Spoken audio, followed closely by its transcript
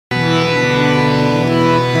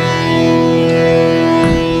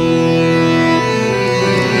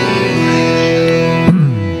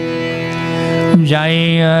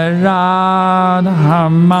Radha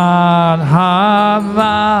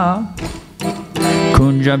Madhava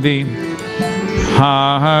Kunja Bihari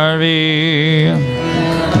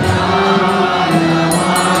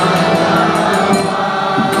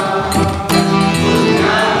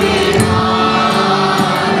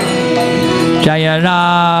Jaya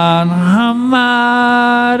Radha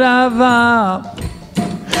Madhava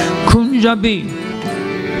Kunja Bihari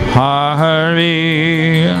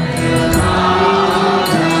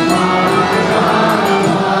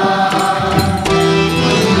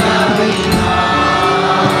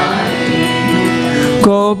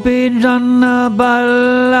Gopijana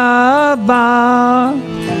Ballabha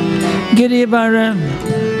Girivara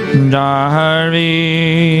Dhari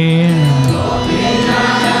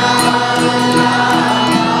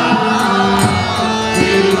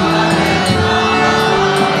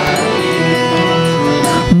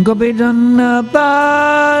Gopijana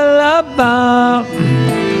Ballabha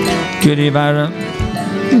Girivara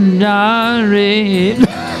Dhari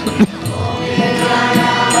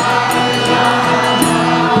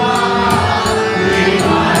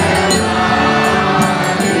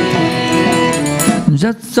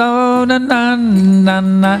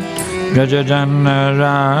Jatsodanandana Rajajana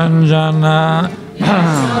Ranjana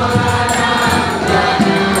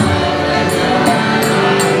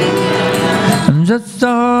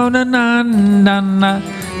Jatsodanandana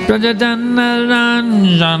Rajajana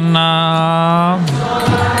Ranjana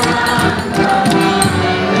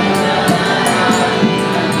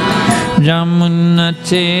Jamuna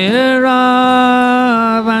Tira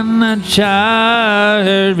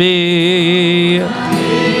Vanachari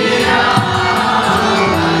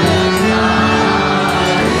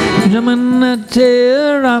Jamuna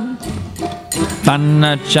Tira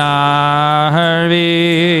Vanachari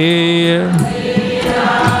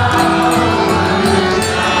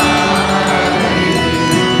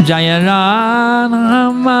Jaya Radha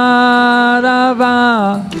Madhava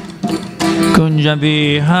Kunja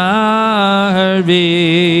Bihari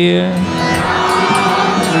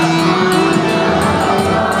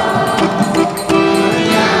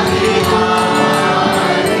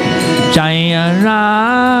Jaya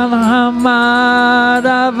Radha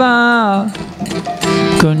Madhava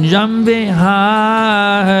Kunja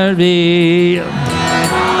Bihari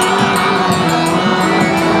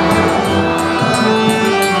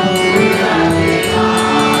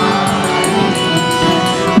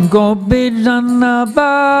Gopijana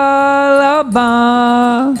Ballabha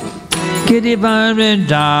Girivara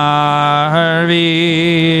Dhari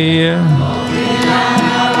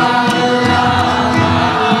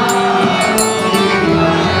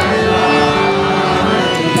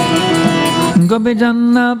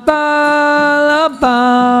Gopijana Ballabha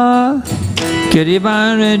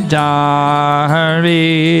Girivara Dhari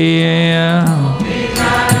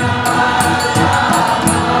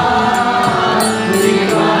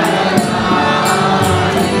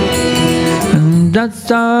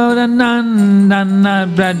Jatsodanandana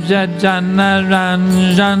Brajajana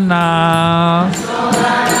Ranjana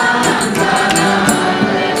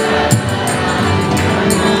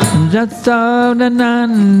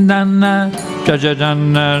Jatsodanandana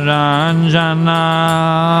Brajajana Ranjana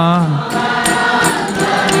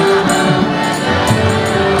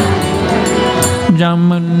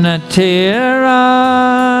Jamuna Tira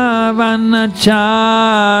Vanachari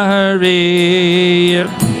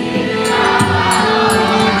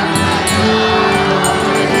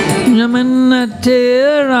Jamuna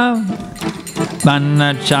Tira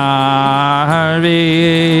Vanachari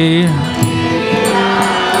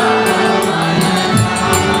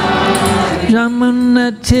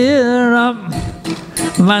Jamuna Tira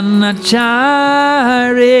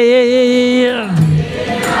Vanachari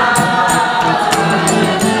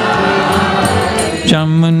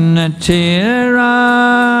Jamuna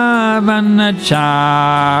Tira Vanachari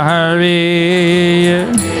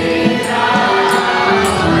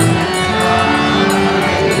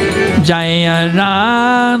Jaya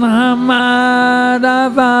Radha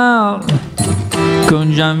Madhava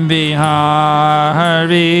Kunja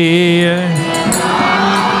Bihari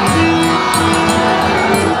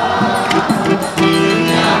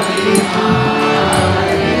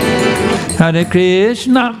Hare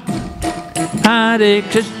Krishna Hare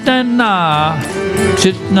Krishna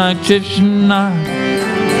Krishna Krishna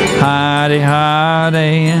Hare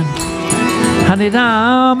Hare Hare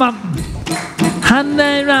Rama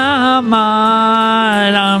Hare Rama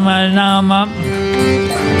Rama Rama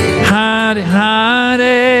Hare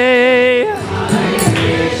Hare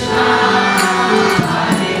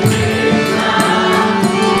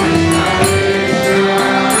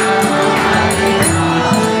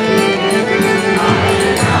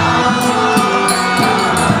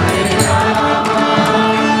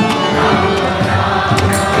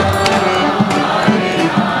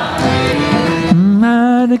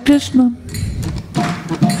Krishna,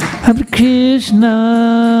 Hare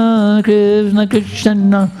Krishna, Krishna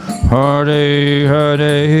Krishna, Hare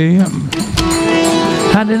Hare,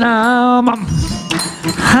 Hare Rama,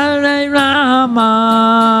 Hare Rama,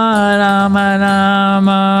 Rama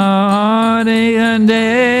Rama, Hare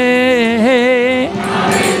Hare.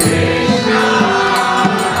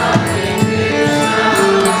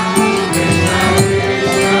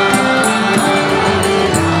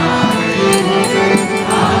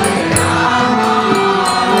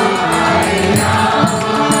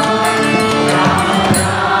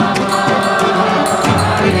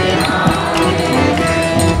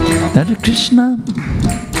 Hare Krishna,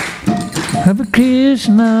 Hare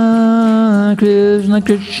Krishna, Krishna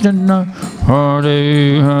Krishna,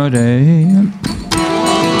 Hare Hare,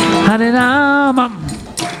 Hare Rama,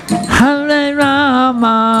 Hare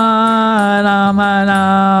Rama, Rama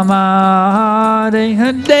Rama, Hare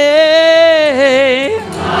Hare.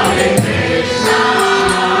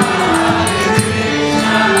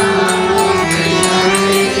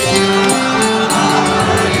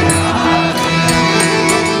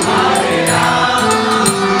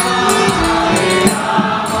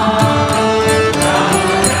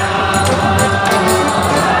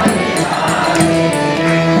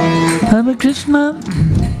 Hare Krishna,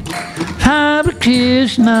 Hare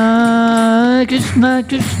Krishna, Krishna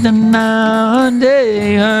Krishna,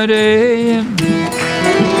 Hare Hare,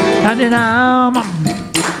 Hare Rama,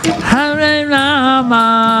 Hare Rama,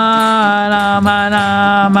 Rama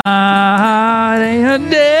Rama, Hare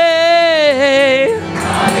Hare.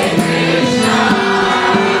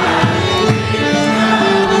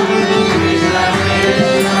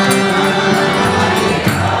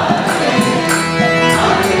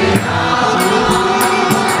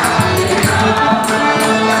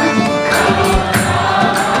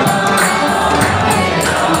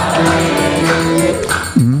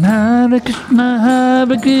 Hare Krishna,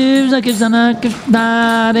 Hare Krishna, Krishna Krishna,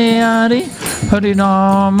 Hare Hare, Hare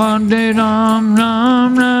Ram, Hare Ram,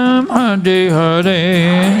 Ram Ram, Hare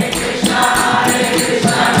Hare.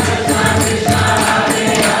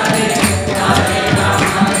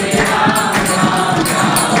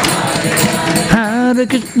 Hare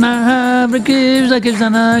Krishna, Hare Krishna,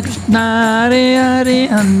 Krishna Krishna, Hare Hare,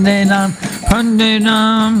 Hare Ram, Hare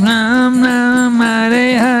Ram, Ram Ram,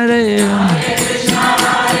 Hare Hare.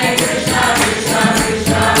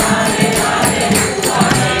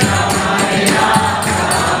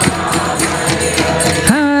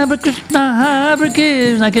 Hare Krishna, Hare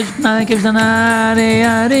Krishna, Krishna Krishna, Hare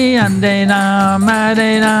Hare, Hare Ram,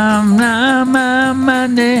 Hare Ram, Ram Ram,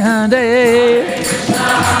 Hare Hare.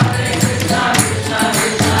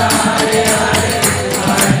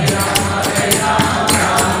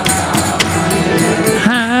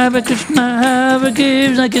 Hare Krishna, Hare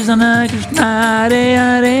Krishna, Krishna Krishna, Hare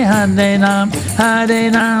Hare, Hare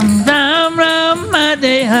Ram, Ram Ram,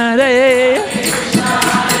 Hare Hare.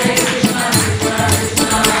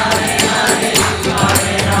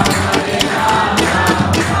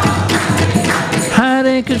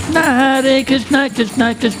 Hare Krishna,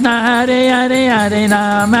 Krishna Krishna, Hare Hare, Hare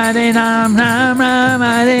Ram, Ram Ram,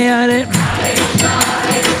 Hare Hare.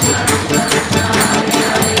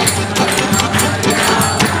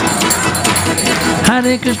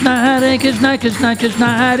 Hare Krishna, Krishna Krishna,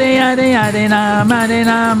 Hare Hare, Hare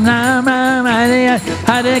Ram, Ram Ram, Hare Hare.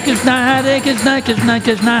 Hare Krishna, Krishna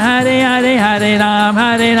Krishna, Hare Hare,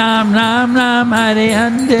 Hare Ram, Ram Ram, Hare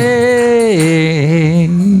Hare.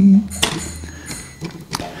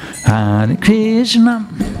 Hare Krishna,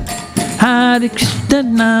 Hare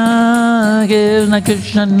Krishna, Krishna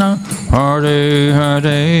Krishna, Hare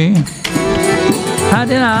Hare,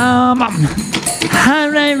 Hare Rama,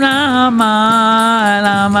 Hare Rama,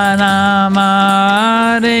 Rama Rama,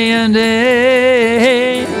 Hare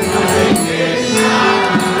Hare.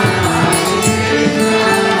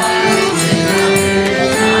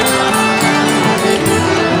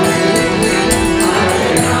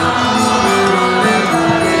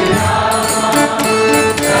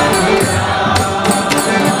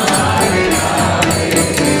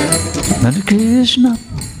 Hare Krishna,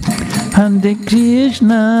 Hare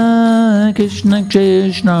Krishna, Krishna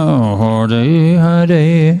Krishna, Hare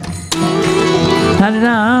Hare, Hare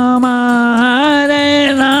Rama,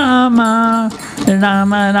 Hare Rama,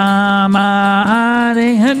 Rama Rama,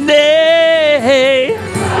 Hare Hare.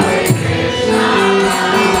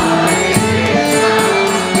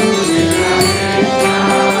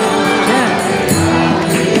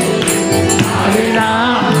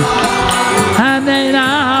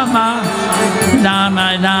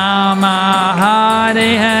 Rama Rama, Hare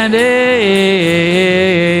Hare.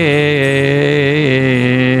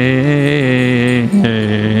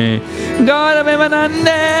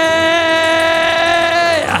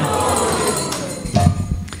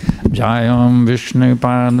 Vishnu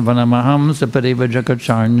Padvanamaham Sapariva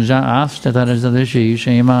Jakacharnja Astatarasadhishi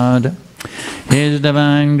Shemad. His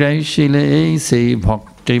divine grace Shila A.C.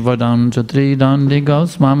 Bhakti Vedanta Tridandi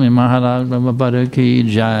Goswami Maharaj Prabhupada Ki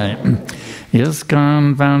Jai.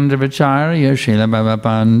 Iskan founder Acharya Srila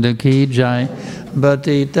Prabhupada Ki Jai.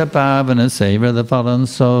 Bhatita Pavana Savior the fallen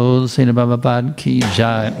souls Srila Prabhupada Ki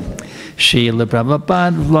Jai. Srila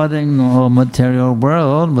Prabhupada flooding the whole material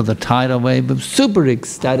world with a tidal wave of super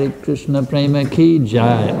ecstatic Krishna Prema Ki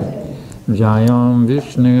Jai. Jayam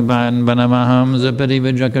Vishnu Vanamaham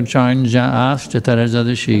Zapariva Jakacharnja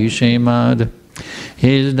Astatarasadhishi Shemad.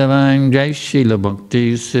 His divine grace Srila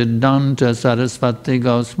Bhakti Siddhanta Saraswati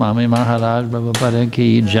Goswami Maharaj Prabhupada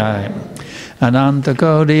Ki Jai. Ananta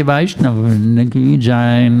Kodi Vaishnava Ki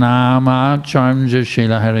Jai. Namacharnja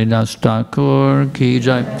Srila Haridas Thakur Ki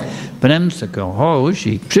Jai. Premsaka Ho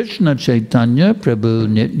Shri Krishna Chaitanya Prabhu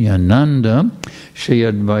Nityananda Shri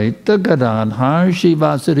Advaita Gadadhar Shri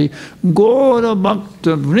Vasari Gaura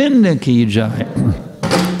Bhakta Vrinda Ki Jai.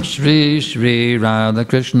 Shri Shri Radha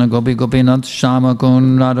Krishna Gopi Gopinath Shama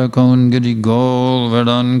Kun Radha Kun Giri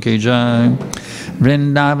Govardhan Ki Jai.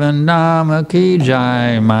 Vrindavan Dham Ki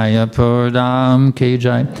Jai. Mayapur Dham Ki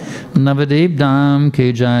Jai. Navadip Dham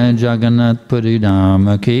Ki Jai. Jagannath Puri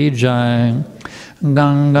Dham Ki Jai.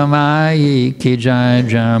 Ganga Mai Ki Jai.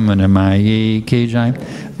 Jamuna Mai Ki Jai.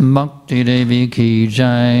 Bhakti Devi Ki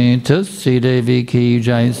Jai. Tusi Devi Ki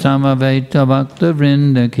Jai. Samaveta Bhakta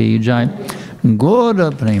Vrinda Ki Jai.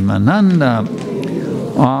 Gaura Premananda.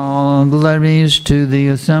 All glories to the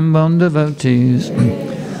assembled devotees.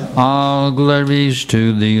 All glories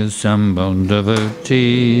to the assembled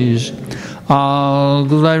devotees. All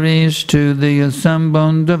glories to the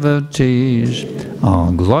assembled devotees.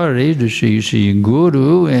 All glories to Shri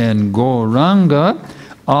Guru and Gauranga.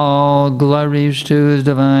 All glories to His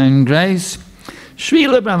divine grace.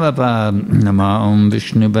 Srila Prabhupada. Nama Om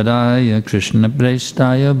Vishnu Padaya Krishna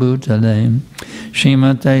Prestaya Bhutale.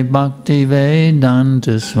 Srimate Bhakti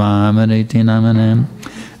Vedanta Swaminiti Namane.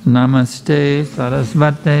 Namaste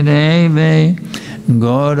Sarasvate Devi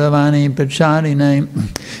Gauravani Pacharine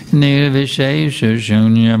Nirvishesha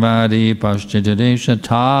Shunyavadi Pashtadesha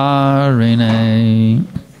Tarine.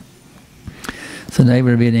 So today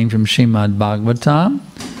we're reading from Srimad Bhagavatam,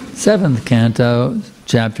 7th canto,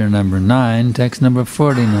 chapter number 9, text number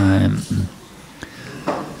 49.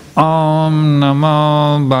 Om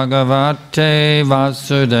Namo Bhagavate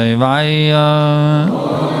Vasudevaya.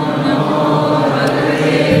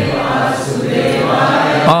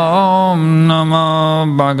 Om Namo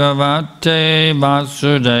Bhagavate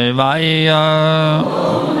Vasudevaya.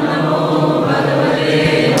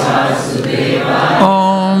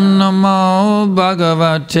 Om Namo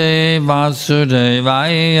Bhagavate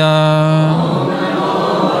Vasudevaya.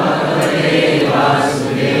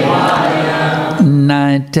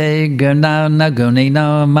 Naite Gunana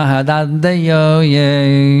Gunino Mahadadeyo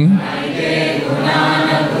Ye.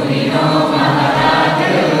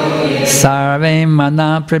 Sarve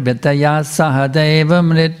Mana Prabhitaya Sahadeva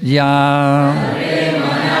Mritya.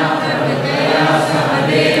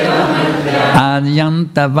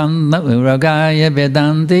 Adyanta Vanda Uragaya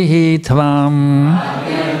Vedanti Hitvam.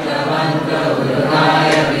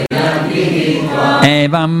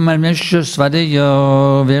 Evam Mishra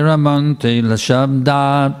Svadiyo Viramanti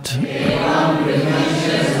Lashabdat.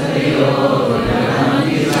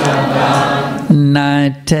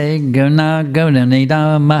 Naite Guna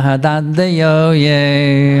Gunanida Mahadadeyo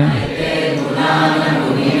Ye.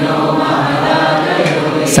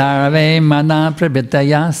 Sarve Mana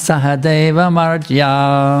Prabhitaya Sahadeva Martya.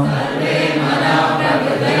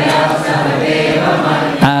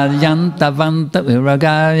 Adyanta Vanta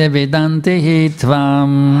Viragaya Vedanti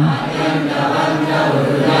Hitvam.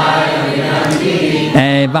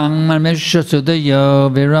 Evam Mishra Sudayo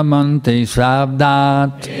Viramanti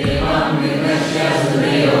Sravdat.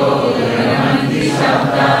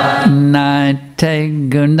 Naite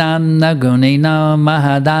Gunana Gunino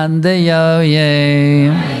Mahadadeyo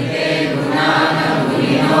Ye.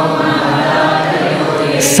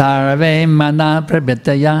 Sarve Mana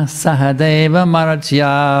Prabhitaya Sahadeva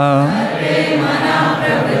Maratya.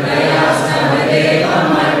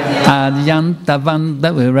 Adyanta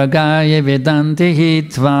Vanda Viragaya Vedanti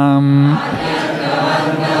Hitvam.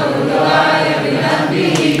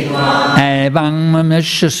 Evam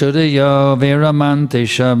Mishra Sudayo Viramanti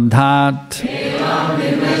Shabdhat.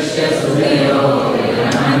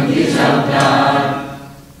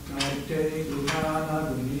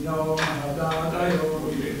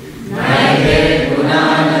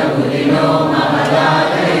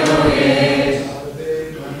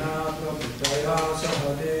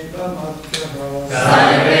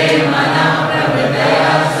 Sarve Mana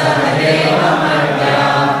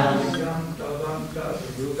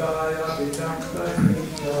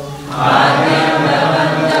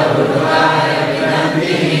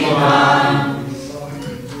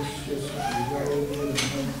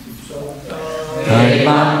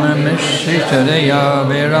Sudayo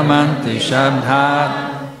Viramanti Shabdat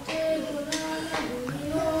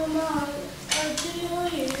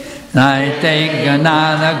Naite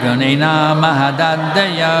Ganana Gunina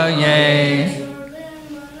Mahadadayo Ye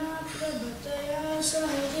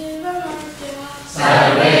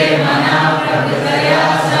Sarve Mana Prabhutaya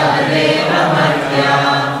Sahadeva Martya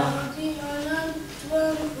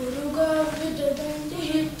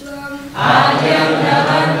Adyam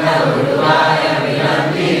Navanta Uruvaya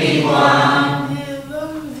Viranti Vikvam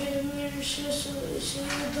Evam Vimirshya Sudiyo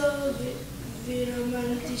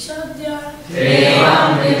Viramanti Shabda Evam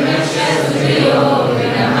Vimirshya Sudiyo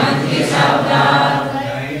Viramanti Shabda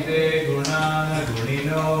Naite Gunana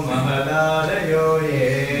Gunino Mahadadayo Ye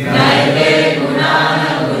Naite Gunana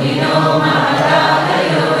Gunino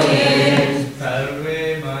Mahadadayo Ye Sarve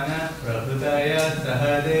Mana Prabhutaya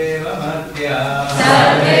Sahadeva Martya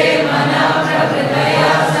Sarve Mana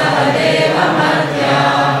Prabhutaya Sahadeva Martya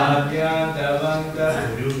Adyantavanta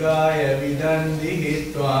Urugaya Vidanti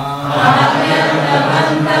Hitvam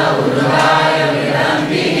Adyantavanta Uruvaya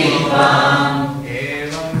Viranti Vikvam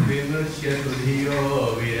Evam Vimursya Sudhiyo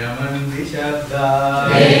Viramanti Shabda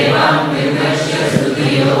Evam Vimirshya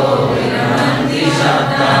Sudiyo Viramanti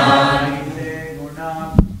Shabda Naite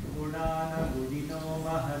Gunana Gunino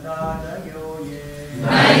Mahadadayo Ye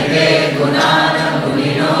Naite Gunana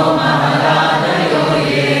Gunino Mahadadayo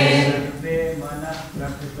Ye Sarve Mana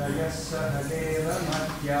Prabhutaya Sahadeva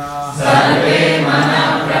Martya Sarve Mana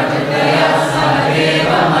Prabhutaya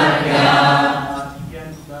Sahadeva Martya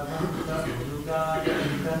Adyantavanta Urugaya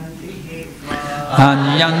Vidanti Hitvam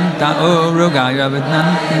Anyanta Urugaya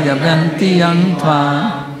Vidanti Yantva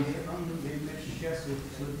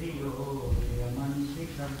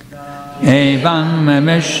Evam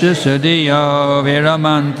Vimirshya Sudiyo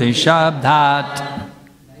Viramanti Shabdat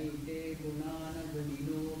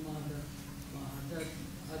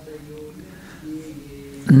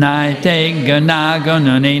Naite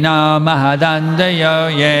Ganagunanina Mahadadayo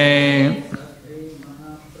Ye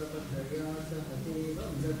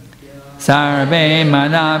Sarve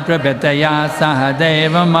Mana Prabhutaya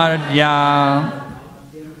Sahadeva Martya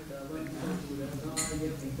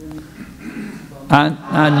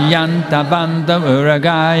Adyantavanta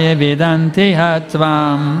Uragaya Vidanti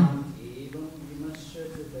Hatvam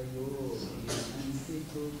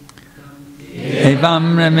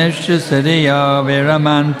Evam Vimirshya Sudiyo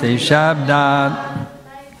Viramanti Shabdat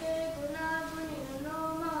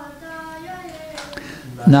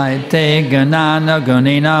Naite Ganana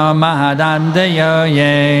Gunino Mahadadayo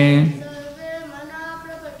Ye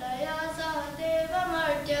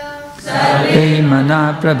Sarve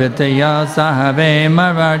Mana Prabhutaya Sahadeva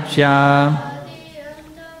Martya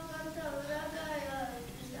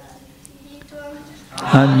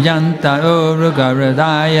Adyanta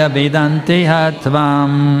Urugaya Vidanti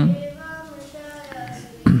Hatvam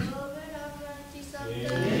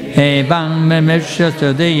Evam Vimirshya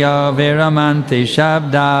Sudiyo Viramanti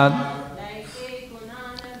Shabdat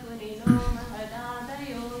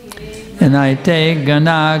Naite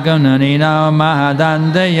Ganagunanino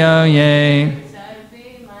Mahadadayo Ye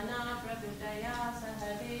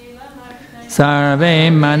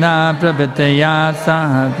Sarve Mana Prabhutaya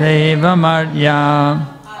Sahadeva Martya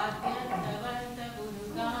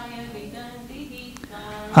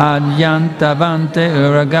Adyantavanta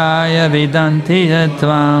Uragaya Vidanti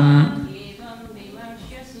Hitvam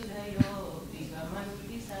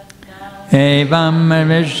Evam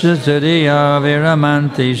Vimirshya Sudiyo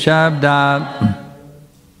Viramanti Shabdat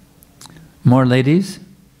More ladies.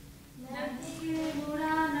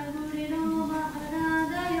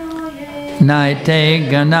 Naite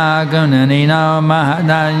Ganagunanino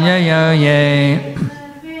Mahadadayo Ye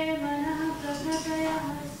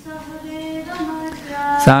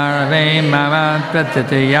Sarve Mana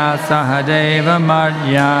Prabhutaya Sahadeva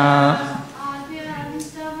Martya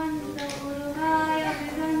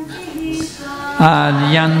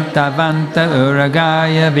Adyantavanta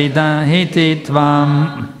Uragaya Vidanti Tvam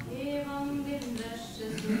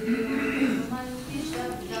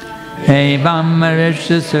Evam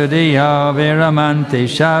Vimirshya Sudiyo Viramanti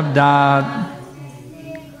Shabdat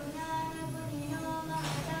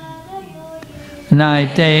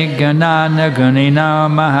Naite Ganana Gunino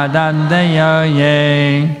Mahadadayo Ye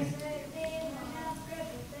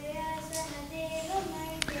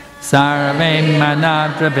Sarve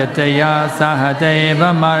Mana Prabhutaya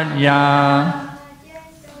Sahadeva Martya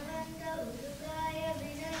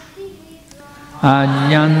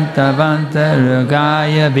Adyantavanta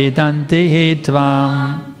Uragaya Vidanti Hitvam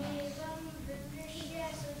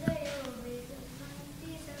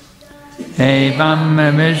Evam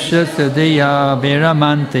Vimirshya Sudiyo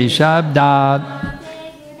Viramanti Shabdat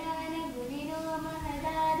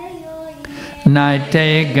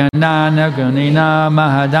Naite Ganana Gunina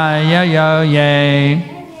Mahadaya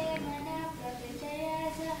Yoye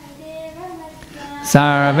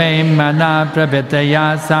Sarve Mana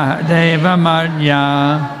Prabhitaya Sahadeva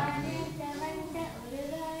Marya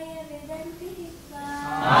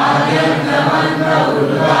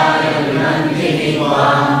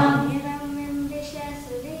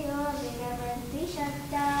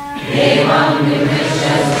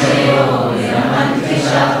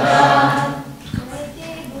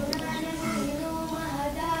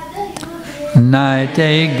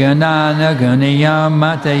Naite Ganana Guniya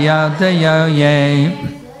Mataya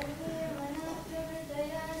Dayoye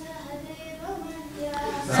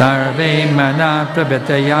Sarve Mana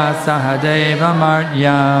Prabhitaya Sahadeva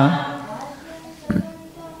Marya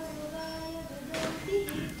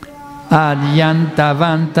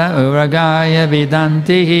Adyantavanta Uragaya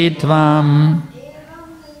Vidanti Tvam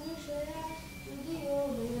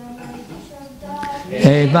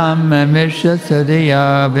Evam Misha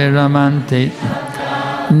Sudhiya Viramanti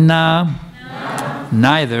Na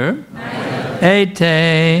Neither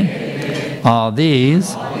Ete All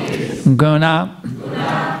these Guna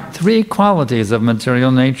Three qualities of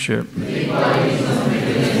material nature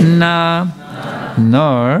Na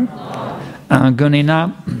Nor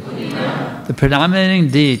Gunina the predominating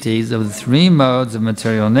deities of the three modes of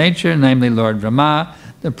material nature, namely Lord Brahma,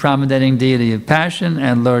 the predominating deity of passion,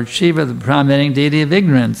 and Lord Shiva, the predominating deity of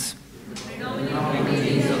ignorance.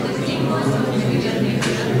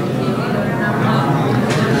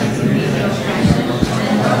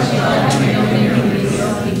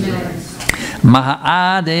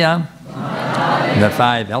 Mahaadaya, the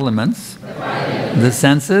five elements, the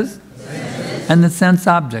senses, and the sense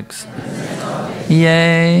objects.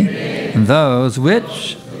 Yea, those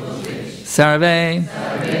which sarve,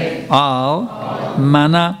 all,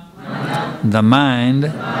 mana, the mind,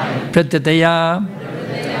 pratitaya,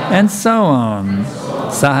 and so on.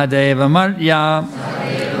 Sahadeva Marya,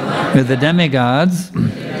 with the demigods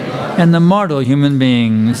and the mortal human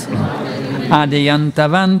beings.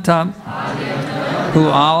 Adiyantavanta, who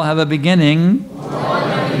all have a beginning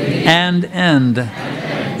and end.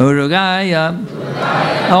 Urugaya,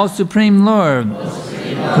 O Supreme Lord,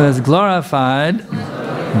 who is glorified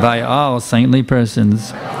by all saintly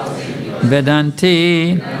persons.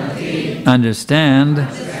 Vedanti, understand,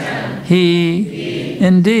 he,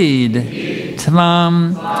 indeed,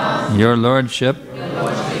 Tvam, your lordship,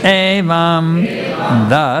 Evam,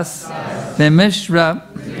 thus, Vimishra,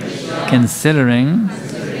 considering,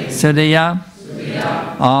 Sudhiya,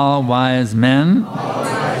 all wise men,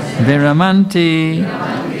 Viramanti,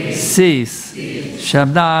 cease,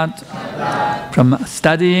 Shabdat, from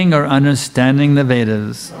studying or understanding the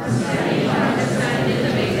Vedas.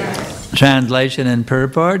 Translation and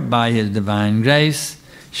purport by His Divine Grace,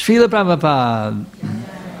 Srila Prabhupada.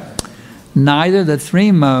 Neither the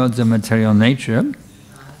three modes of material nature,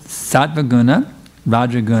 Sattvaguna,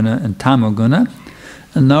 Rajaguna, and Tamoguna,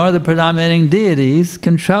 nor the predominating deities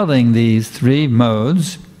controlling these three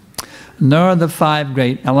modes, nor the five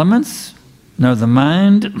great elements, nor the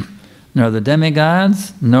mind, nor the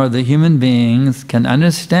demigods, nor the human beings can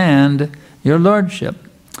understand your lordship,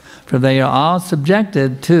 for they are all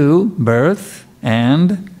subjected to birth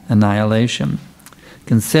and annihilation.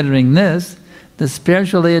 Considering this, the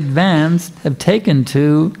spiritually advanced have taken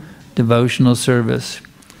to devotional service.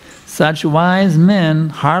 Such wise men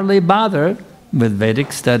hardly bother with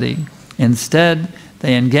Vedic study. Instead,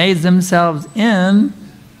 they engage themselves in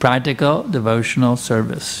practical devotional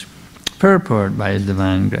service. Purport by His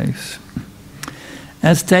Divine Grace.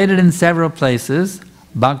 As stated in several places,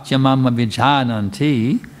 Bhaktyamama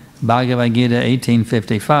Vijhananti, Bhagavad Gita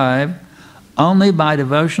 1855, only by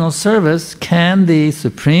devotional service can the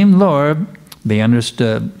Supreme Lord be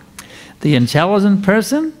understood. The intelligent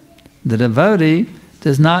person, the devotee,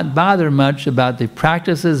 does not bother much about the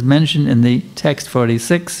practices mentioned in the text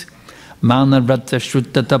 46, Maunarvrata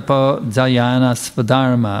Shruta Tapo Jayana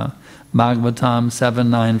Svadharma, Bhagavatam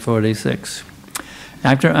 7.9.46.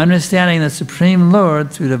 After understanding the Supreme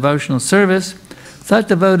Lord through devotional service, such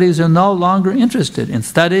devotees are no longer interested in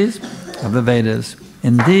studies of the Vedas.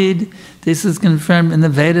 Indeed, this is confirmed in the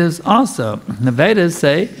Vedas also. The Vedas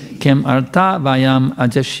say, Kim artha vayam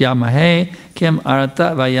ajashyamahe, kim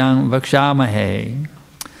artha vayam vakshamahe.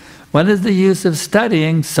 What is the use of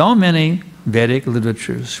studying so many Vedic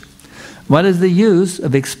literatures? What is the use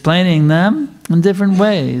of explaining them in different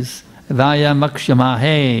ways? Vayam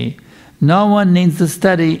vakshamahe. No one needs to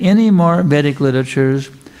study any more Vedic literatures,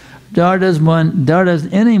 nor does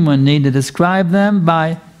anyone need to describe them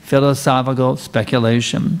by philosophical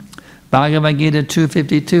speculation. Bhagavad Gita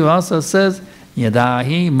 2.52 also says,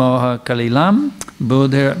 Yadahi moha kalilam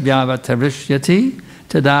buddhir vyavatarishyati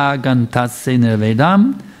tada gantasya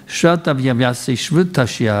nirvedam shratavyavasi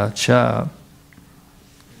shrutasya cha.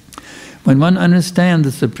 When one understands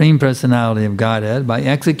the Supreme Personality of Godhead by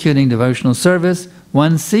executing devotional service,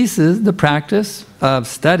 one ceases the practice of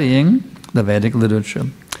studying the Vedic literature.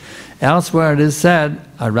 Elsewhere it is said,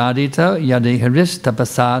 Aradita yadi harish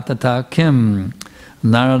tapasa tata kim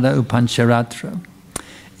narada upancharatra.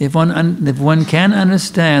 If one can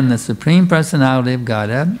understand the Supreme Personality of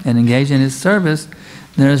Godhead and engage in His service,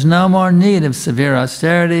 there is no more need of severe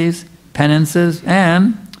austerities, penances,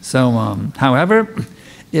 and so on. However,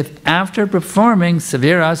 if after performing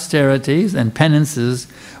severe austerities and penances,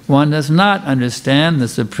 one does not understand the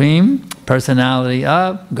Supreme Personality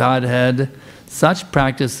of Godhead, such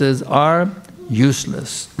practices are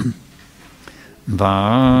useless.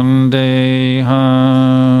 Vandeham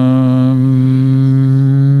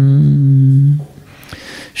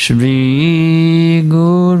Shri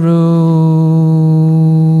Guru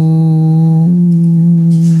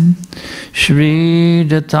Shri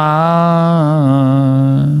Data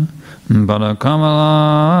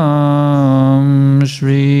Balakamalam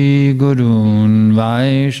Shri Gurun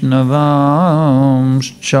Vaishnavam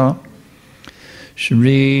Cha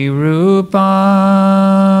Shri Rupam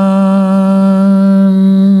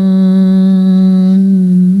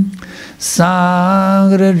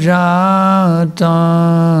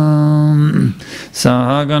Sagrajatam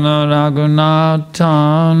Sahagana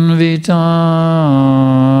Raghunathan Vitam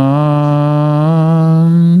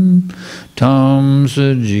Tam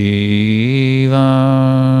Sajivam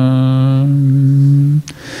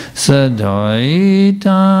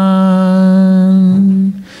Sadaitam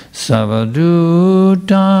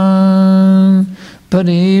Savadutam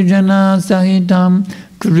Parijana Sahitam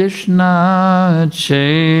Krishna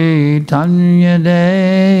Chaitanya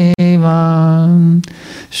Devam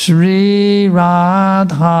Shri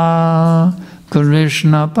Radha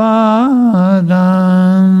Krishna Padam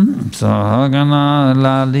Sahagana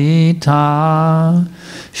Lalita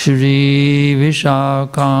Shri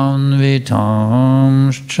Vishakam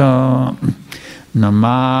Vitamscha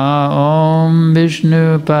Nama Om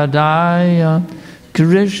Vishnu Padaya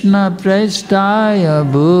Krishna Prestaya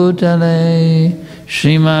Bhutale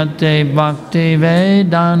Srimate Bhakti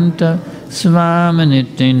Vedanta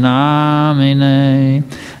Swaminiti Namine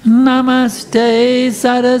Namaste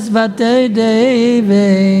Sarasvate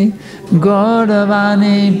Deve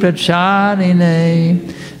Gauravani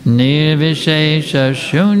Pracharine Nirvishesha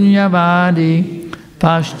Shunyavadi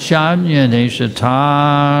Paschanya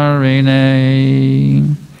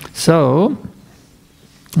Deshatarine. So,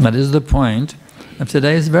 what is the point of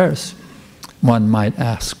today's verse? One might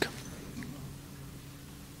ask.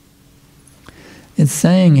 It's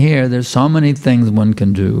saying here there's so many things one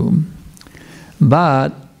can do,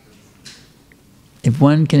 but if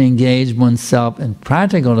one can engage oneself in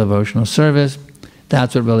practical devotional service,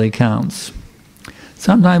 that's what really counts.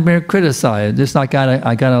 Sometimes we're criticized. Just like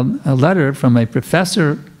I got a letter from a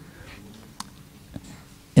professor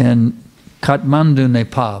in Kathmandu,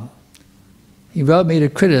 Nepal. He wrote me to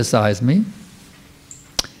criticize me.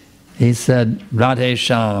 He said, Radhe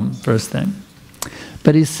Shyam, first thing.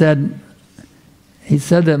 But he said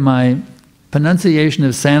that my pronunciation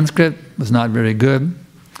of Sanskrit was not very good.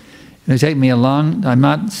 It would take me I'm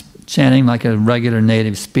not chanting like a regular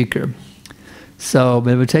native speaker. So,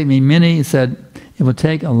 but it would take me he said, it will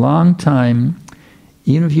take a long time,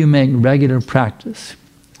 even if you make regular practice.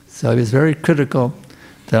 So he was very critical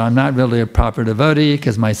that I'm not really a proper devotee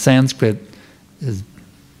because my Sanskrit is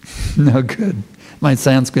no good. My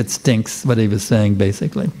Sanskrit stinks, what he was saying,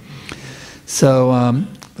 basically. So,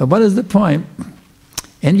 but what is the point?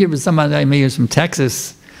 And you was somebody like me who's from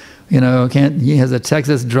Texas, he has a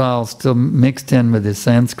Texas drawl still mixed in with his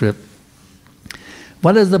Sanskrit.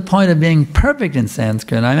 What is the point of being perfect in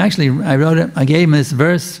Sanskrit? I gave him this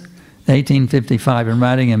verse, 1855, and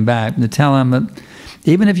writing him back to tell him that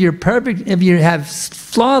even if you're perfect, if you have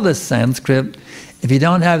flawless Sanskrit, if you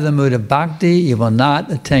don't have the mood of bhakti, you will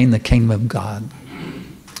not attain the kingdom of God.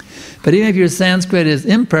 But even if your Sanskrit is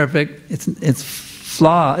imperfect, it's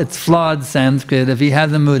flawed Sanskrit. If you have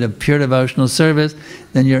the mood of pure devotional service,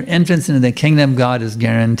 then your entrance into the kingdom of God is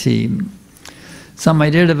guaranteed. So my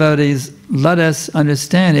dear devotees, let us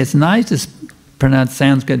understand it's nice to pronounce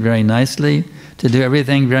Sanskrit very nicely, to do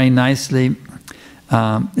everything very nicely.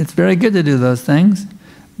 It's very good to do those things.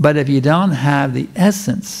 But if you don't have the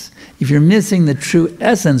essence, if you're missing the true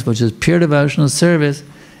essence, which is pure devotional service,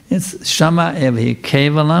 it's shama evi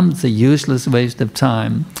kevalam, it's a useless waste of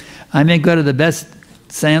time. I may go to the best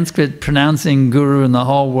Sanskrit pronouncing guru in the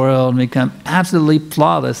whole world and become absolutely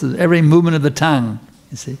flawless with every movement of the tongue,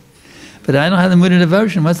 you see. But I don't have the mood of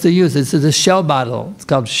devotion. What's the use? It's a show bottle. It's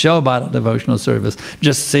called show bottle devotional service.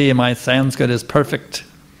 Just see, my Sanskrit is perfect.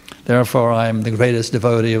 Therefore, I am the greatest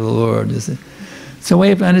devotee of the Lord, you see. So we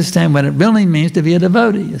have to understand what it really means to be a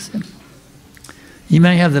devotee, you see. You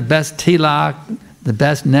may have the best tilak, the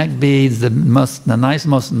best neck beads, the most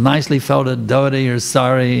nicely folded dhoti or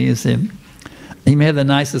sari, you see. You may have the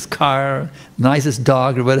nicest car, nicest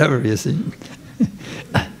dog, or whatever, you see.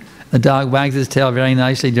 The dog wags his tail very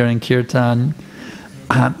nicely during kirtan.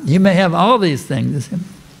 You may have all these things.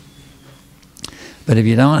 But if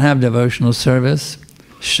you don't have devotional service,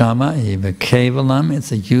 shama eva kevalam,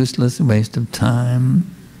 it's a useless waste of time.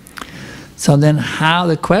 So then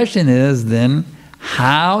the question is then,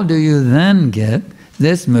 how do you then get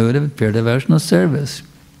this mood of pure devotional service?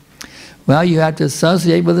 Well, you have to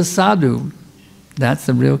associate with a sadhu. That's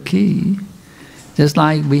the real key. Just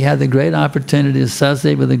like we had the great opportunity to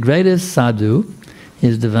associate with the greatest sadhu,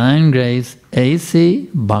 His Divine Grace, A.C.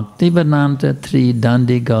 Bhaktivedanta Tri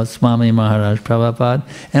Dandi Goswami Maharaj Prabhupada,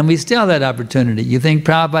 and we still have that opportunity. You think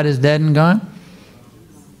Prabhupada is dead and gone?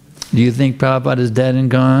 Do you think Prabhupada is dead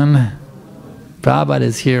and gone? Prabhupada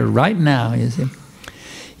is here right now, you see.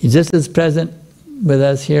 He's just as present with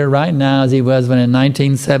us here right now as he was when in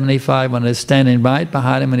 1975, when I was standing right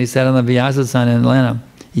behind him when he sat on the Vyasa-san in Atlanta.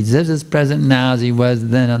 He's just as present now as he was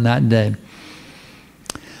then on that day.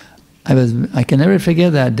 I can never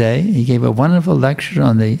forget that day. He gave a wonderful lecture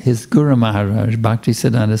on his Guru Maharaj,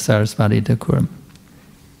 Bhaktisiddhanta Saraswati Thakur.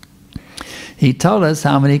 He told us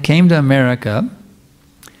how when he came to America,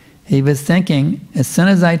 he was thinking, as soon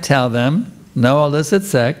as I tell them, no illicit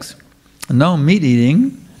sex, no meat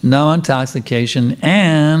eating, no intoxication,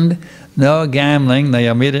 and no gambling, they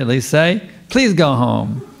immediately say, please go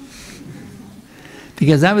home.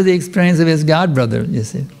 Because that was the experience of his godbrother, you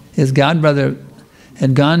see. His godbrother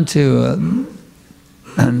had gone to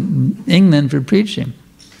England for preaching.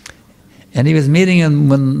 And he was meeting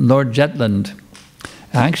with Lord Jetland.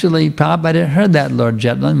 Actually, Prabhupada had heard that Lord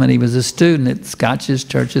Jetland when he was a student at Scottish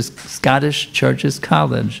Churches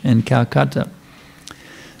College in Calcutta.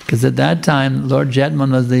 Because at that time, Lord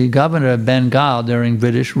Jetland was the governor of Bengal during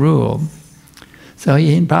British rule. So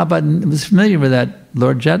Prabhupada was familiar with that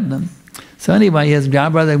Lord Jetland. So anyway, his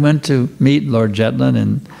godbrother went to meet Lord Jetland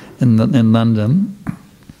in London.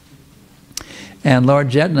 And Lord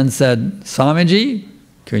Jetland said, Swamiji,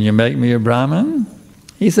 can you make me a Brahmin?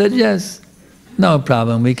 He said, yes, no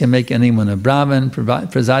problem. We can make anyone a Brahmin,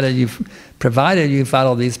 provided you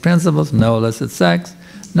follow these principles: no illicit sex,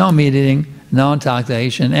 no meat eating, no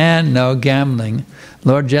intoxication, and no gambling.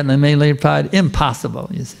 Lord Jetland immediately replied, impossible,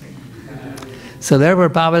 you see. So therefore,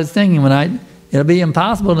 Prabhupada is thinking, it'll be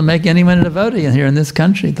impossible to make anyone a devotee here in this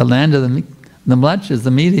country, the land of the mlechas,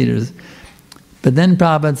 the meat eaters. But then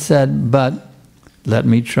Prabhupada said, but let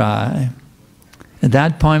me try. At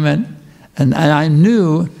that point, and I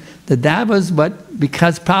knew that was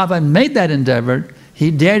because Prabhupada made that endeavor,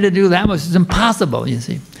 he dared to do that which is impossible, you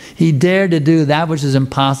see. He dared to do that which is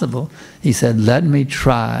impossible. He said, let me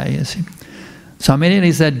try, you see. So immediately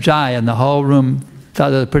he said, Jai, and the whole room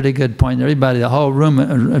felt a pretty good point. The whole room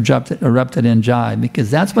erupted in Jai,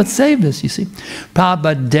 because that's what saved us, you see.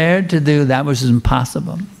 Prabhupada dared to do that which is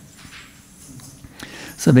impossible.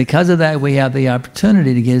 So because of that, we have the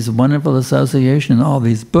opportunity to get his wonderful association in all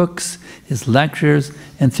these books, his lectures,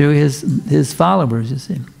 and through his followers, you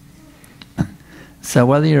see. So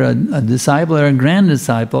whether you're a disciple or a grand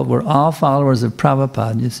disciple, we're all followers of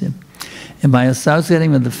Prabhupada, you see. And by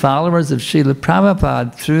associating with the followers of Srila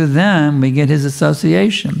Prabhupada, through them we get his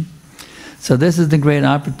association. So this is the great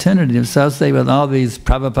opportunity to associate with all these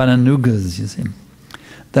Prabhupada Nugas, you see.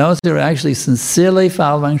 Those who are actually sincerely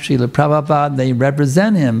following Srila Prabhupada, they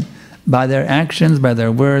represent him by their actions, by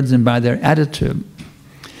their words, and by their attitude.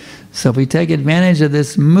 So if we take advantage of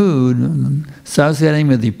this mood, associating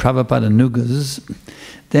with the Prabhupada Nugas,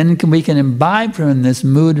 then we can imbibe from him this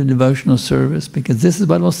mood of devotional service, because this is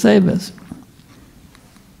what will save us.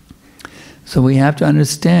 So we have to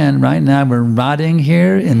understand, right now we're rotting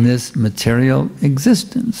here in this material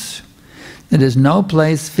existence. There is no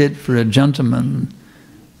place fit for a gentleman.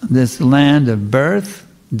 This land of birth,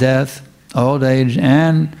 death, old age,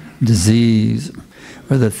 and disease,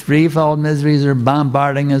 where the threefold miseries are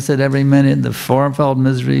bombarding us at every minute, the fourfold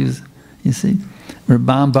miseries, you see. We're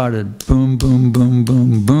bombarded, boom, boom, boom,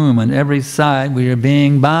 boom, boom. On every side we are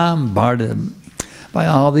being bombarded by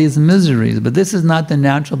all these miseries. But this is not the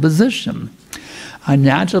natural position. Our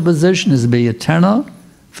natural position is to be eternal,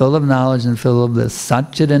 full of knowledge and full of the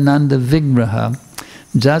Satchidananda Vigraha.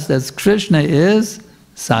 Just as Krishna is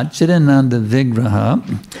Satchidananda Vigraha,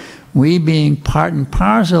 we being part and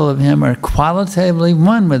parcel of him are qualitatively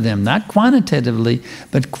one with him, not quantitatively,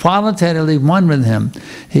 but qualitatively one with him.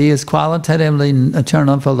 He is qualitatively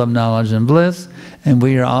eternal, full of knowledge and bliss, and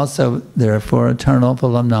we are also, therefore, eternal,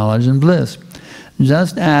 full of knowledge and bliss.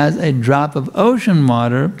 Just as a drop of ocean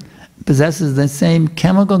water possesses the same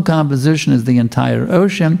chemical composition as the entire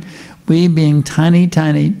ocean, we being tiny,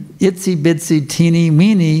 tiny, itsy bitsy, teeny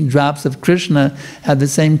weeny drops of Krishna have the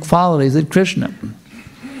same qualities as Krishna.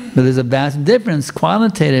 But there's a vast difference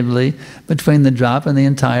qualitatively between the drop and the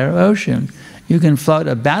entire ocean. You can float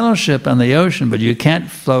a battleship on the ocean, but you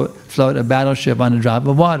can't float a battleship on a drop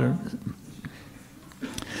of water.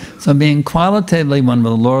 So being qualitatively one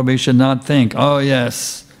with the Lord, we should not think, oh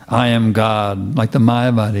yes, I am God, like the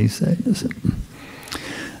Mayavadis say.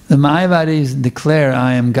 The Mayavadis declare,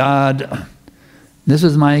 I am God. This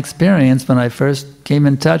was my experience when I first came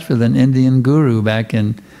in touch with an Indian guru back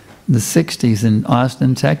in the 60s in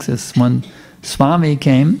Austin, Texas. When Swami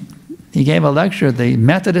came, he gave a lecture at the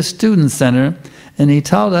Methodist Student Center, and he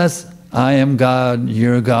told us, I am God,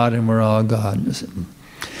 you're God, and we're all God.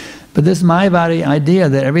 But this Mayavadi idea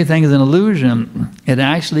that everything is an illusion, it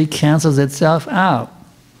actually cancels itself out.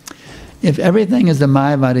 If everything, as the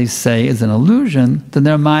Mayavadis say, is an illusion, then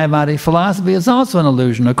their Mayavadi philosophy is also an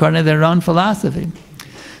illusion, according to their own philosophy.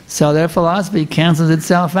 So their philosophy cancels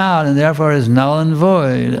itself out and therefore is null and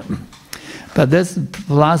void. But this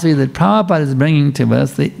philosophy that Prabhupada is bringing to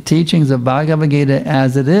us, the teachings of Bhagavad Gita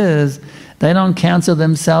as it is, they don't cancel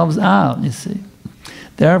themselves out, you see.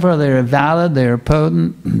 Therefore they are valid, they are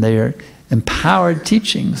potent, they are empowered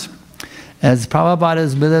teachings. As Prabhupada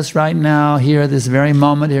is with us right now, here at this very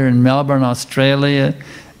moment, here in Melbourne, Australia,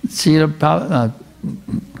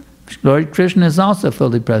 Lord Krishna is also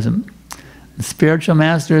fully present. The spiritual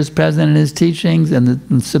master is present in his teachings, and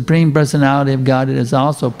the Supreme Personality of God is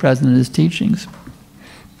also present in his teachings.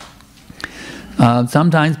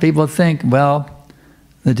 Sometimes people think, well,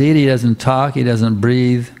 the deity doesn't talk, he doesn't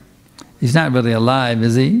breathe. He's not really alive,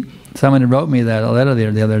 is he? Someone wrote me that a letter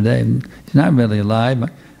the other day. He's not really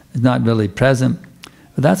alive, he's not really present.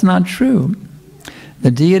 But that's not true.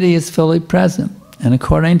 The deity is fully present, and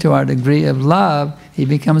according to our degree of love, he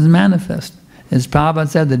becomes manifest. As Prabhupada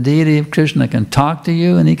said, the deity of Krishna can talk to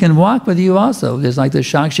you and he can walk with you also, just like the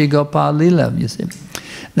Shakshi Gopal Leela, you see.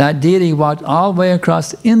 That deity walked all the way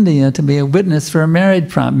across India to be a witness for a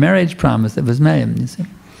marriage promise that was made, you see.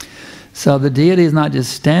 So the deity is not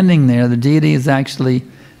just standing there, the deity is actually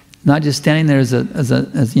not just standing there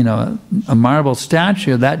as you know, a marble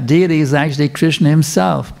statue. That deity is actually Krishna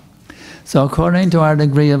himself. So according to our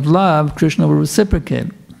degree of love, Krishna will reciprocate.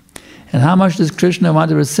 And how much does Krishna want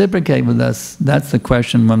to reciprocate with us? That's the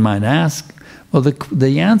question one might ask. Well,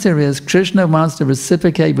 the answer is Krishna wants to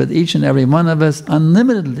reciprocate with each and every one of us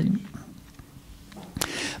unlimitedly.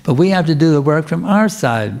 But we have to do the work from our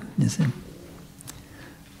side, you see.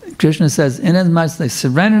 Krishna says, inasmuch as they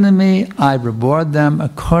surrender to me, I reward them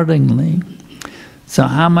accordingly. So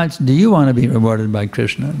how much do you want to be rewarded by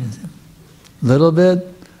Krishna? A little bit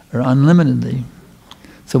or unlimitedly?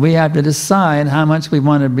 So we have to decide how much we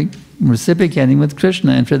want to be reciprocating with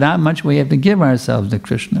Krishna, and for that much we have to give ourselves to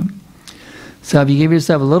Krishna. So if you give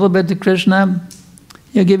yourself a little bit to Krishna,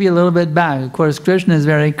 he'll give you a little bit back. Of course, Krishna is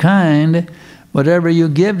very kind. Whatever you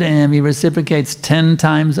give to him, he reciprocates 10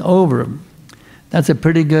 times over. That's a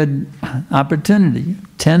pretty good opportunity,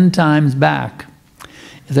 10 times back.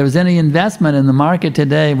 If there was any investment in the market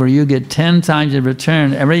today where you get 10 times the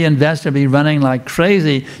return, every investor would be running like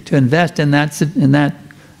crazy to invest in that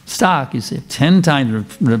stock, you see. 10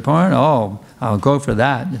 times return, oh, I'll go for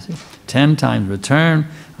that, you see. 10 times return,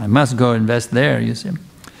 I must go invest there, you see.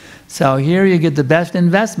 So here you get the best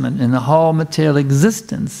investment in the whole material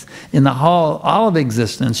existence. In the whole, all of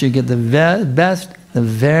existence, you get the very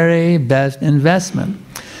best investment.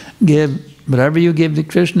 Whatever you give to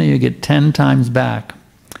Krishna, you get 10 times back.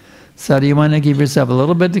 So do you want to give yourself a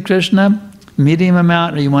little bit to Krishna, medium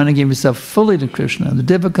amount, or you want to give yourself fully to Krishna? The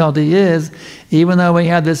difficulty is, even though we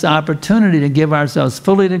have this opportunity to give ourselves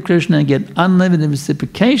fully to Krishna and get unlimited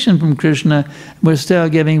reciprocation from Krishna, we're still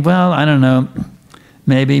giving, well, I don't know,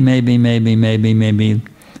 maybe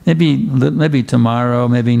tomorrow,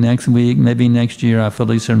 maybe next week, maybe next year I'll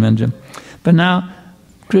fully surrender. But now,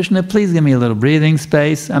 Krishna, please give me a little breathing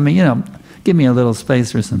space. I mean, you know, give me a little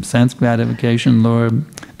space for some sense gratification, Lord.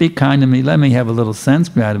 Be kind to me. Let me have a little sense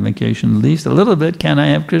gratification, at least a little bit. Can I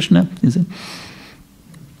have Krishna? Is it?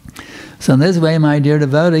 So in this way, my dear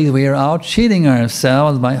devotees, we are all cheating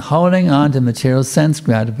ourselves by holding on to material sense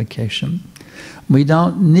We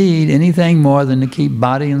don't need anything more than to keep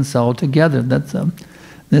body and soul together.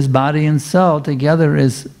 This body and soul together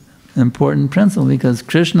is an important principle because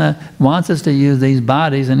Krishna wants us to use these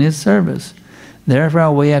bodies in his service.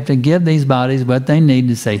 Therefore, we have to give these bodies what they need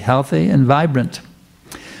to stay healthy and vibrant.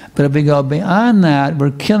 But if we go beyond that,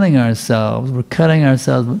 we're killing ourselves. We're cutting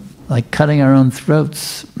ourselves like cutting our own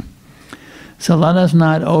throats. So let us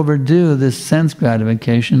not overdo this sense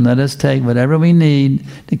gratification. Let us take whatever we need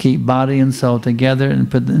to keep body and soul together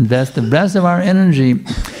and invest the rest of our energy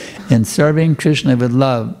in serving Krishna with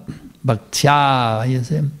love. Bhaktya, you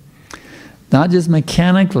see. Not just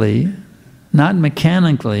mechanically,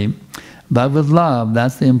 but with love.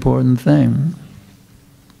 That's the important thing.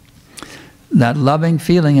 That loving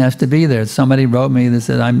feeling has to be there. Somebody wrote me that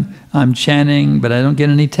said, I'm chanting, but I don't get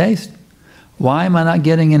any taste. Why am I not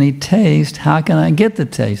getting any taste? How can I get the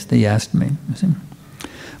taste? He asked me. You see?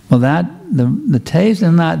 Well, the taste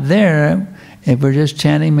is not there if we're just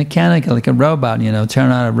chanting mechanically, like a robot,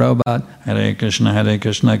 turn on a robot, Hare Krishna,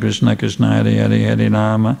 Krishna Krishna, Hare Hare, Hare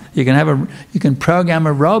Rama. You can program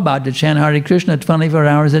a robot to chant Hare Krishna 24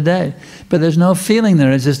 hours a day, but there's no feeling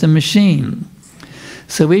there, it's just a machine.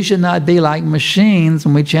 So we should not be like machines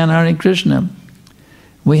when we chant Hare Krishna.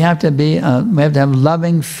 We have to have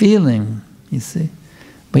loving feeling, you see.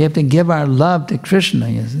 We have to give our love to Krishna.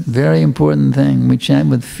 It's a very important thing. We chant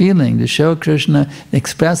with feeling to show Krishna,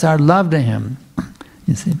 express our love to him.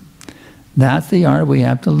 You see, that's the art we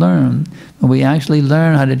have to learn. When we actually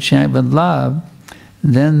learn how to chant with love,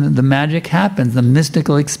 then the magic happens. The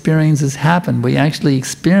mystical experiences happen. We actually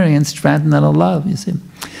experience transcendental love, you see.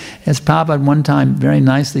 As Prabhupada one time very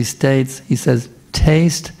nicely states, he says,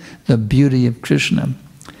 taste the beauty of Krishna.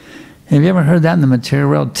 Have you ever heard that in the material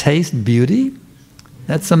world? Taste beauty?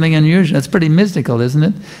 That's something unusual. That's pretty mystical, isn't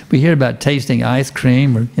it? We hear about tasting ice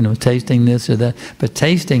cream or tasting this or that, but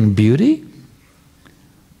tasting beauty?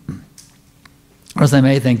 Of course, I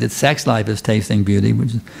may think that sex life is tasting beauty, which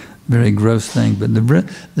is a very gross thing, but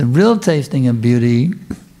the real tasting of beauty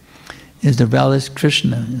is to relish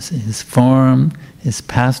Krishna, you see, his form, his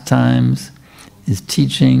pastimes, his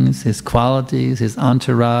teachings, his qualities, his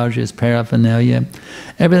entourage, his paraphernalia.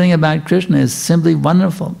 Everything about Krishna is simply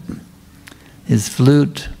wonderful. His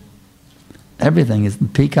flute, everything, his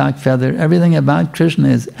peacock feather, everything about Krishna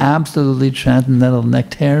is absolutely transcendental,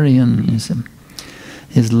 nectarian. You see.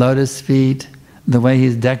 His lotus feet, the way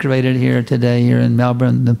he's decorated here today, here in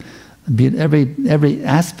Melbourne, every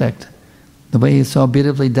aspect, the way he's so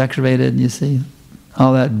beautifully decorated, you see,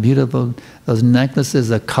 all that beautiful, those necklaces,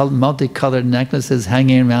 the multicolored necklaces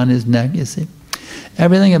hanging around his neck, you see.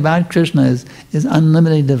 Everything about Krishna is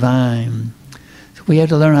unlimitedly divine. We have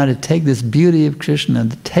to learn how to take this beauty of Krishna,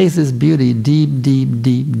 to taste this beauty deep, deep,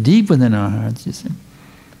 deep, deep within our hearts, you see.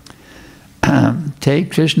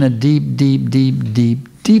 Take Krishna deep, deep, deep,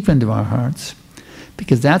 deep, deep into our hearts.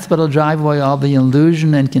 Because that's what will drive away all the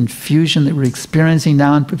illusion and confusion that we're experiencing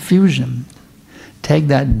now in profusion. Take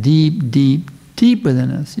that deep, deep, deep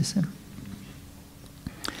within us, you see.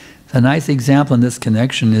 A nice example in this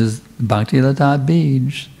connection is Bhakti Lata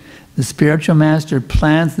Bij. The spiritual master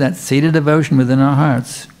plants that seed of devotion within our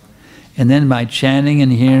hearts. And then by chanting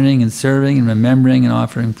and hearing and serving and remembering and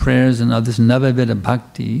offering prayers and all this Navavida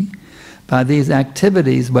Bhakti, by these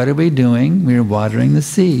activities, what are we doing? We are watering the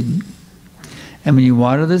seed. And when you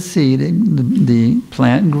water the seed, the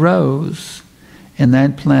plant grows. And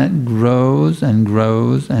that plant grows and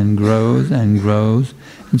grows and grows and grows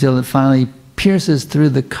until it finally pierces through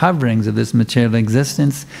the coverings of this material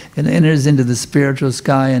existence and enters into the spiritual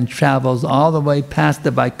sky and travels all the way past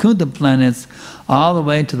the Vaikuntha planets, all the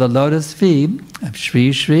way to the lotus feet of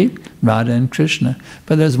Sri Sri, Radha and Krishna.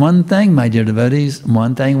 But there's one thing, my dear devotees,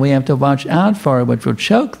 one thing we have to watch out for, which will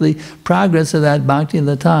choke the progress of that Bhakti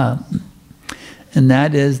Lata, and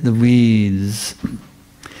that is the weeds.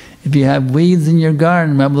 If you have weeds in your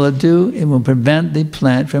garden, what will it do? It will prevent the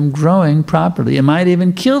plant from growing properly. It might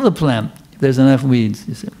even kill the plant if there's enough weeds,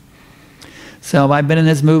 you see. So I've been in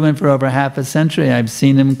this movement for over half a century. I've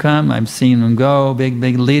seen them come, I've seen them go, big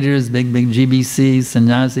leaders, big GBCs,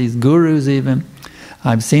 sannyasis, gurus even.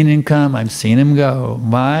 I've seen them come, I've seen them go.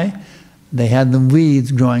 Why? They had the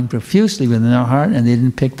weeds growing profusely within their heart and they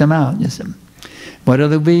didn't pick them out, you see. What are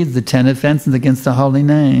the weeds? The 10 offenses against the holy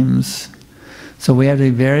names. So we have to be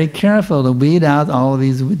very careful to weed out all of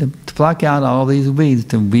these, to pluck out all these weeds,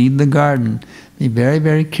 to weed the garden. Be very,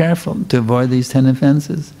 very careful to avoid these 10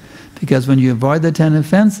 offenses. Because when you avoid the 10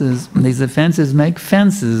 offenses, these offenses make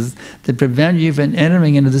fences that prevent you from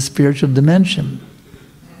entering into the spiritual dimension.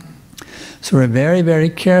 So we're very, very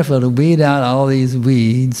careful to weed out all these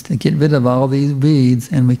weeds, to get rid of all these weeds,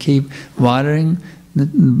 and we keep watering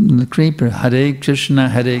the creeper. Hare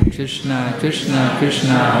Krishna, Krishna Krishna,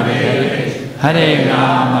 Hare Hare, Hare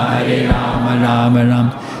Rama, Rama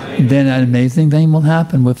Rama. Then an amazing thing will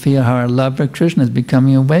happen. We'll feel how our love for Krishna is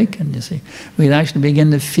becoming awakened, you see. We'd actually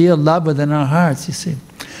begin to feel love within our hearts, you see.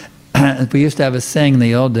 We used to have a saying in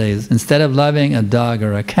the old days, instead of loving a dog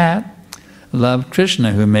or a cat, love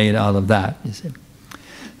Krishna who made all of that, you see.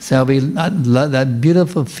 So we love that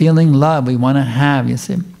beautiful feeling love we want to have, you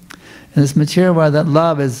see. In this material world, that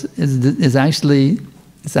love is actually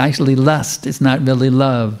lust. It's not really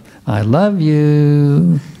love. I love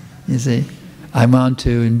you, you see. I want to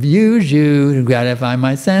infuse you to gratify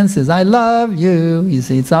my senses. I love you. You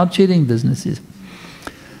see, it's all cheating businesses.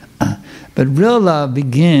 But real love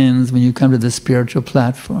begins when you come to the spiritual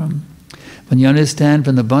platform. When you understand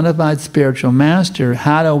from the bona fide spiritual master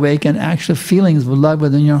how to awaken actual feelings of love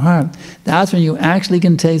within your heart. That's when you actually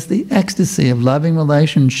can taste the ecstasy of loving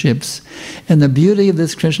relationships. And the beauty of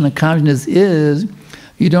this Krishna consciousness is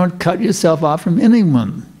you don't cut yourself off from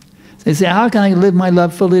anyone. They say, how can I live my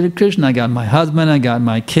love fully to Krishna? I got my husband, I got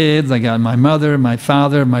my kids, I got my mother, my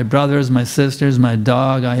father, my brothers, my sisters, my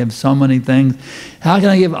dog. I have so many things. How can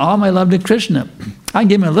I give all my love to Krishna? I can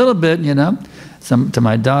give him a little bit, you know, some to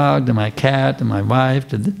my dog, to my cat, to my wife,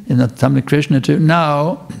 some to Krishna too.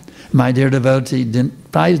 No, my dear devotee,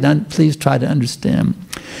 please try to understand.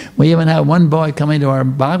 We even had one boy coming to our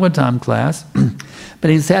Bhagavatam class, but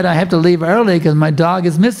he said, I have to leave early because my dog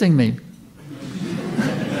is missing me.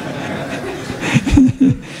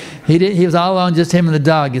 He was all alone, just him and the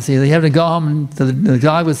dog, you see. He had to go home, and the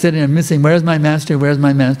dog was sitting there missing, where's my master,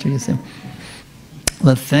 you see.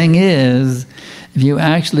 The thing is, if you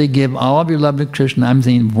actually give all of your love to Krishna, I'm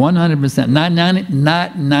saying 100%, not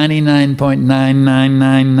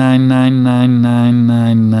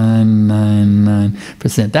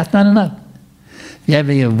 99.999999999%. That's not enough. You have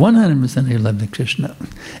to give 100% of your love to Krishna.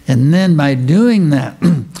 And then by doing that,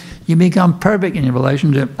 you become perfect in your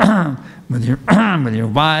relationship with your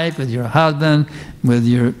wife, with your husband, with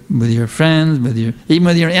your friends, even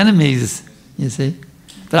with your enemies, you see.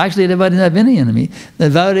 But actually, the devotee doesn't have any enemy. The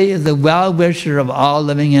devotee is the well-wisher of all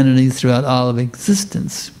living entities throughout all of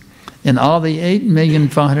existence. In all the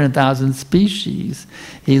 8,400,000 species,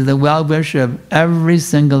 he's the well-wisher of every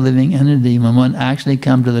single living entity when one actually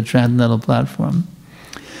comes to the transcendental platform.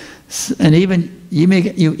 And even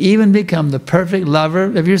you even become the perfect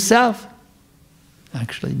lover of yourself,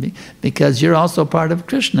 actually, because you're also part of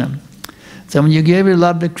Krishna. So when you give your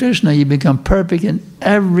love to Krishna, you become perfect in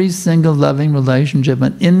every single loving relationship.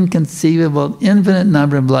 An inconceivable, infinite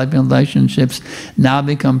number of loving relationships now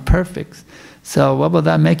become perfect. So what will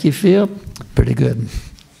that make you feel? Pretty good.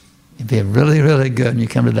 You feel really, really good when you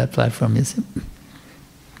come to that platform, you see.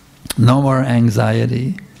 No more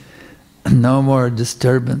anxiety. No more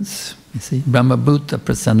disturbance. You see, Brahmabhuta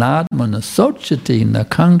prasanatmana sochati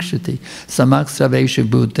nakangshati samaksraveshu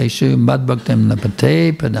bhuteshu madbhaktam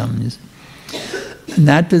napate padam. In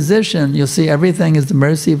that position, you'll see everything is the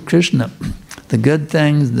mercy of Krishna. The good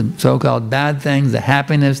things, the so-called bad things, the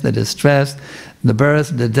happiness, the distress, the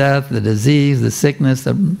birth, the death, the disease, the sickness,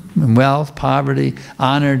 the wealth, poverty,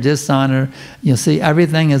 honor, dishonor. You'll see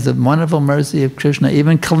everything is the wonderful mercy of Krishna.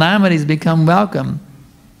 Even calamities become welcome.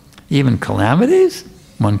 Even calamities?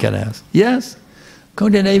 One could ask. Yes.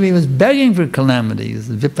 Kunti Devi was begging for calamities.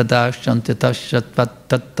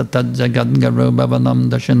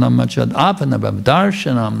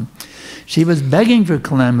 She was begging for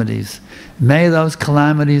calamities. May those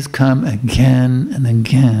calamities come again and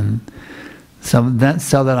again, so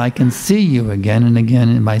that I can see you again and again.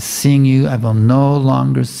 And by seeing you, I will no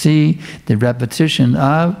longer see the repetition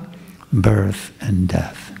of birth and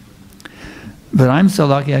death. But I'm so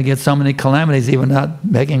lucky I get so many calamities even without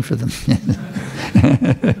begging for them.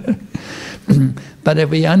 But if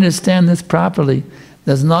we understand this properly,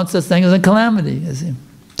 there's no such thing as a calamity, you see.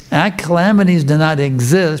 Calamities do not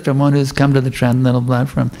exist from one who's come to the transcendental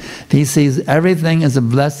platform. He sees everything as a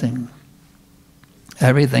blessing.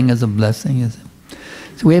 Everything is a blessing, you see.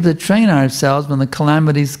 So we have to train ourselves when the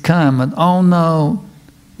calamities come, and oh no,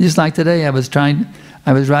 just like today I was writing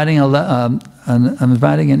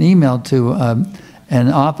an email to an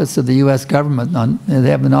office of the U.S. government. They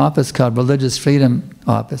have an office called Religious Freedom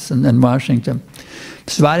Office in Washington.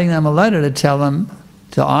 Just writing them a letter to tell them,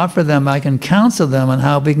 to offer them, I can counsel them on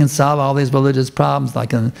how we can solve all these religious problems,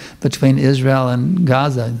 like between Israel and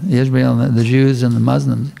Gaza, Israel and the Jews and the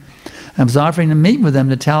Muslims. I was offering to meet with them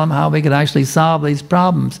to tell them how we could actually solve these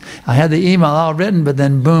problems. I had the email all written, but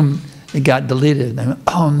then boom, it got deleted. I went,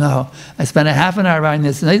 oh no. I spent a half an hour writing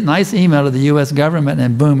this nice email to the U.S. government,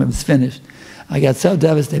 and boom, it was finished. I got so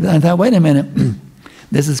devastated. I thought, wait a minute,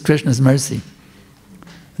 this is Krishna's mercy.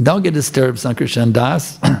 Don't get disturbed, Sankarshan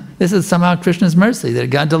Das. This is somehow Krishna's mercy that it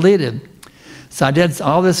got deleted. So I did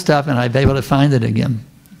all this stuff and I've been able to find it again.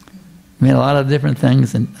 I made a lot of different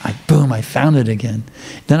things and boom, I found it again.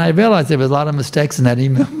 Then I realized there was a lot of mistakes in that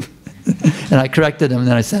email. And I corrected them and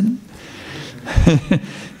then I sent them.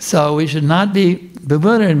 So we should not be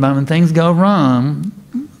bewildered by when things go wrong.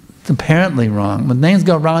 It's apparently wrong. When things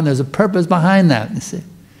go wrong, there's a purpose behind that, you see.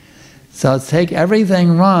 So take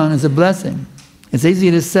everything wrong as a blessing. It's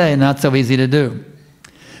easy to say, not so easy to do.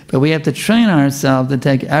 But we have to train ourselves to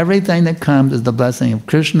take everything that comes as the blessing of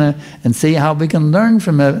Krishna and see how we can learn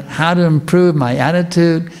from it, how to improve my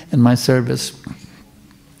attitude and my service.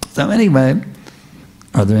 So anyway,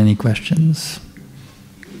 are there any questions?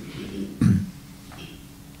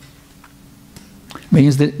 We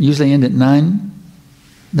usually end at 9.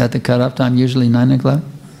 Is that the cutoff time, usually 9 o'clock?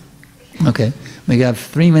 Okay, we have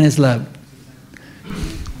 3 minutes left.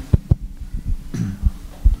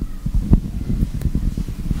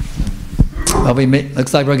 Well,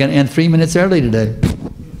 looks like we're going to end 3 minutes early today.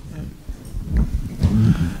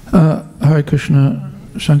 Hare Krishna,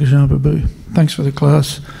 Sankarshan Prabhu. Thanks for the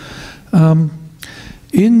class.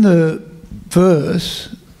 In the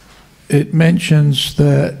verse, it mentions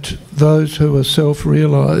that those who are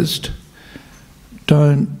self-realized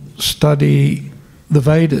don't study the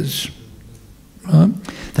Vedas. Right?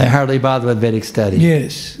 They hardly bother with Vedic study.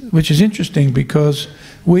 Yes, which is interesting because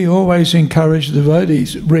we always encourage the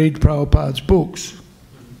devotees read Prabhupada's books,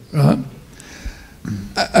 right,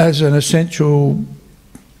 as an essential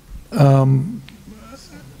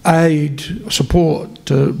aid, support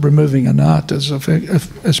to removing anatas,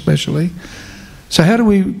 especially. So how do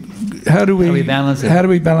we balance it? How do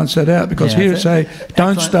we balance that out? Because here it say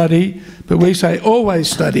don't study, but we say always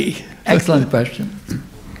study. Excellent question.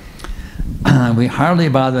 We hardly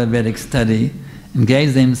bother with Vedic study,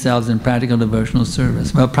 engage themselves in practical devotional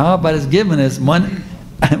service. Well, Prabhupada has given us one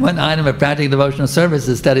item of practical devotional service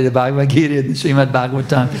to study the Bhagavad Gita and Srimad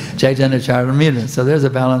Bhagavatam, Chaitanya Charitamrita. So there's a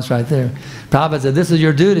balance right there. Prabhupada said, this is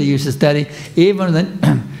your duty, you should study. Even when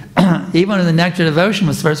the Nectar Devotion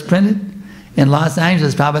was first printed in Los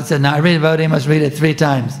Angeles, Prabhupada said, now every devotee must read it 3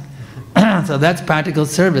 times. So that's practical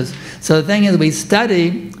service. So the thing is, we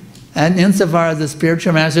study, and insofar as the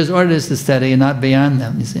spiritual masters ordered us to study and not beyond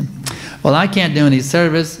them, you see. Well, I can't do any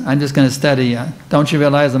service, I'm just going to study. Don't you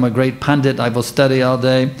realize I'm a great pundit, I will study all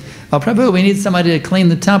day. Oh, Prabhu, we need somebody to clean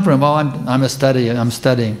the temple room. Oh, I'm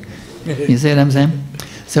studying. You see what I'm saying?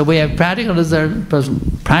 So we have practical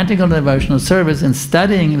devotional service, and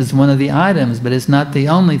studying is one of the items, but it's not the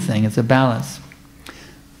only thing, it's a balance.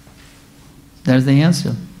 There's the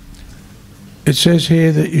answer. It says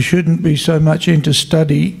here that you shouldn't be so much into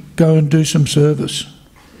study, go and do some service.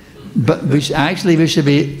 But we should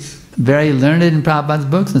be very learned in Prabhupada's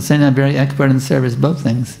books and saying I'm very expert in service, both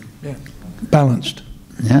things. Yeah. Balanced.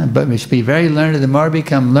 Yeah, but we should be very learned. The more we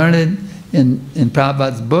become learned in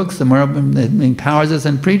Prabhupada's books, the more it empowers us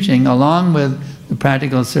in preaching, along with the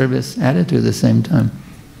practical service attitude at the same time.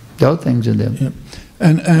 Both things are there. Yeah.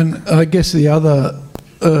 And I guess the other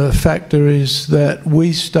factor is that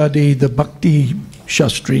we study the Bhakti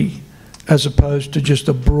Shastri as opposed to just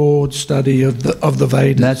a broad study of the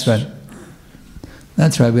Vedas. That's right.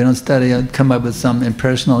 That's right. We don't study and come up with some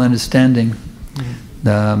impersonal understanding.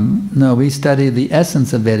 No, we study the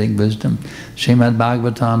essence of Vedic wisdom. Srimad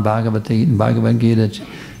Bhagavatam, Bhagavad Gita.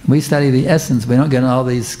 We study the essence. We don't get all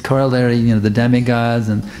these corollary, the demigods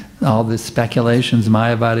and all these speculations,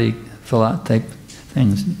 Mayavadi type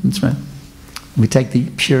things. That's right. We take the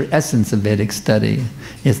pure essence of Vedic study.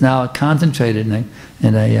 It's now concentrated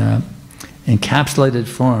in a encapsulated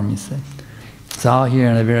form, you see. It's all here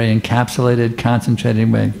in a very encapsulated,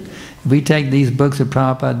 concentrated way. If we take these books of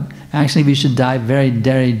Prabhupada, actually we should dive very,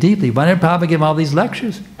 very deeply. Why did Prabhupada give all these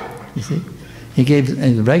lectures? You see, he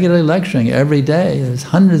gave regularly lecturing every day. There's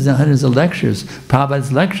hundreds and hundreds of lectures.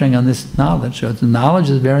 Prabhupada's lecturing on this knowledge. So the knowledge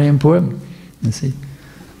is very important. You see,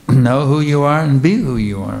 know who you are and be who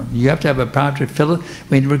you are. You have to have a proper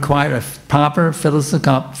we require a proper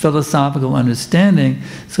philosophical understanding,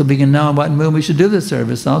 so we can know in what mood we should do the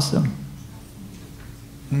service also.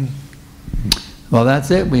 Well, that's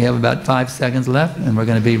it. We have about 5 seconds left, and we're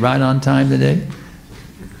going to be right on time today.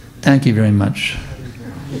 Thank you very much.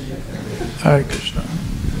 Hare Krishna.